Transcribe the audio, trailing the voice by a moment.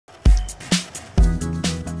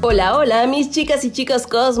Hola, hola, mis chicas y chicos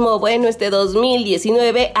Cosmo. Bueno, este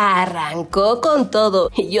 2019 arrancó con todo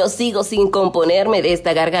y yo sigo sin componerme de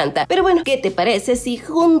esta garganta. Pero bueno, ¿qué te parece si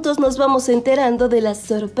juntos nos vamos enterando de las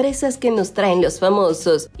sorpresas que nos traen los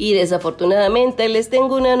famosos? Y desafortunadamente les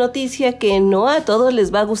tengo una noticia que no a todos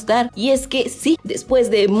les va a gustar. Y es que sí, después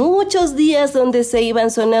de muchos días donde se iban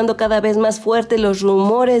sonando cada vez más fuertes los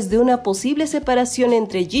rumores de una posible separación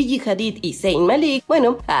entre Gigi Hadid y ZAYN MALIK,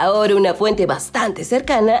 bueno, ahora una fuente bastante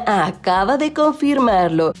cercana acaba de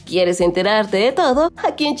confirmarlo. ¿Quieres enterarte de todo?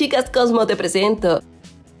 Aquí en Chicas Cosmo te presento.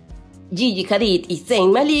 Gigi Hadid y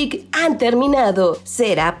ZAYN MALIK han terminado.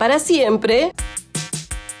 ¿Será para siempre?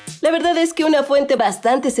 La verdad es que una fuente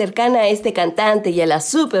bastante cercana a este cantante y a la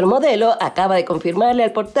supermodelo acaba de confirmarle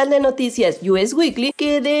al portal de noticias US Weekly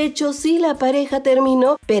que de hecho sí la pareja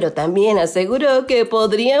terminó, pero también aseguró que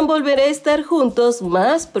podrían volver a estar juntos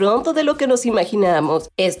más pronto de lo que nos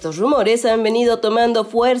imaginamos. Estos rumores han venido tomando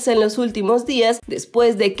fuerza en los últimos días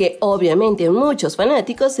después de que obviamente muchos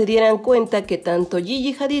fanáticos se dieran cuenta que tanto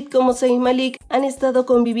Gigi Hadid como ZAYN MALIK han estado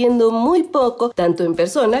conviviendo muy poco, tanto en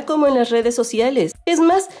persona como en las redes sociales. Es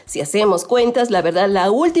más, si hacemos cuentas, la verdad,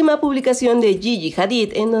 la última publicación de Gigi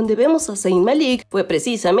Hadid en donde vemos a ZAYN MALIK fue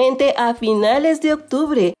precisamente a finales de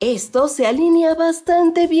octubre. Esto se alinea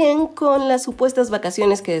bastante bien con las supuestas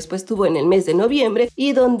vacaciones que después tuvo en el mes de noviembre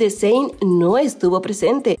y donde ZAYN no estuvo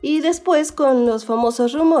presente. Y después con los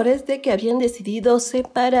famosos rumores de que habían decidido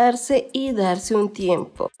separarse y darse un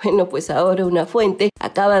tiempo. Bueno, pues ahora una fuente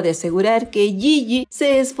acaba de asegurar que Gigi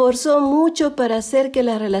se esforzó mucho para hacer que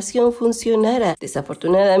la relación funcionara.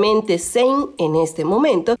 Desafortunadamente, ZAYN en este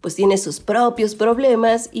momento pues tiene sus propios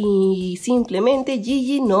problemas y simplemente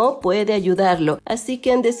Gigi no puede ayudarlo, así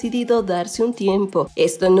que han decidido darse un tiempo.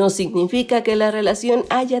 Esto no significa que la relación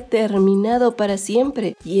haya terminado para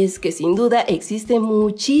siempre, y es que sin duda existe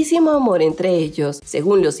muchísimo amor entre ellos.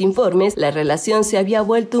 Según los informes, la relación se había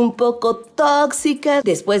vuelto un poco tóxica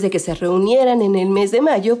después de que se reunieran en el mes de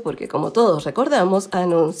mayo, porque como todos recordamos,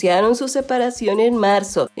 anunciaron su separación en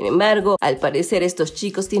marzo. Sin embargo, al parecer estos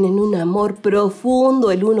chicos tienen un amor profundo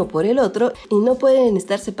el uno por el otro y no pueden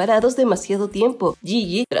estar separados demasiado tiempo.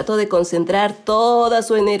 Gigi trató de concentrar toda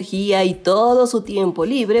su energía y todo su tiempo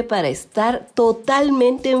libre para estar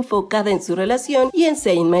totalmente enfocada en su relación y en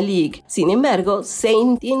ZAYN MALIK. Sin embargo,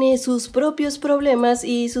 ZAYN tiene sus propios problemas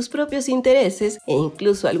y sus propios intereses, e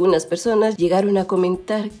incluso algunas personas llegaron a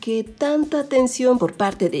comentar que tanta atención por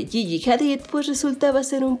parte de Gigi Hadid pues resultaba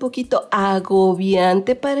ser un poquito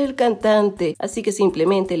agobiante para el cantante, así que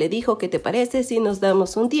simplemente le dijo: ¿qué te parece si nos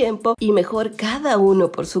damos un tiempo y mejor cada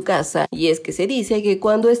uno por su casa? Y es que se dice que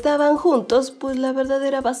cuando estaban juntos pues la verdad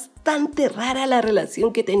era bastante rara la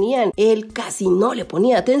relación que tenían. Él casi no le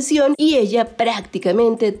ponía atención y ella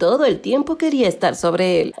prácticamente todo el tiempo quería estar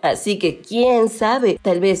sobre él. Así que quién sabe,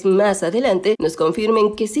 tal vez más adelante nos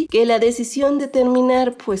confirmen que sí, que la decisión de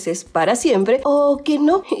terminar pues es para siempre, o que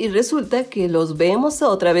no y resulta que los vemos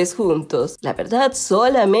otra vez juntos. La verdad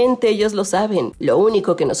solamente ellos lo saben. Lo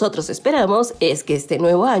único que nosotros esperamos es que este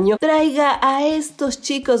nuevo año traiga a estos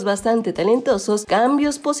chicos bastante talentosos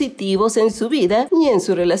cambios positivos en su vida y en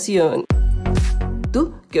su relación.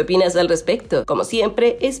 ¿Tú qué opinas al respecto? Como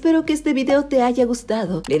siempre, espero que este video te haya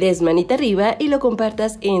gustado. Le des manita arriba y lo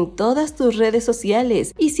compartas en todas tus redes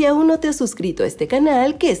sociales. Y si aún no te has suscrito a este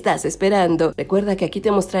canal, ¿qué estás esperando? Recuerda que aquí te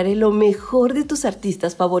mostraré lo mejor de tus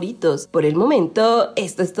artistas favoritos. Por el momento,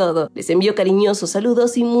 esto es todo. Les envío cariñosos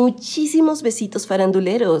saludos y muchísimos besitos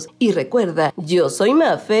faranduleros. Y recuerda, yo soy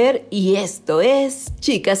Mafer y esto es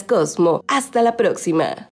Chicas Cosmo. Hasta la próxima.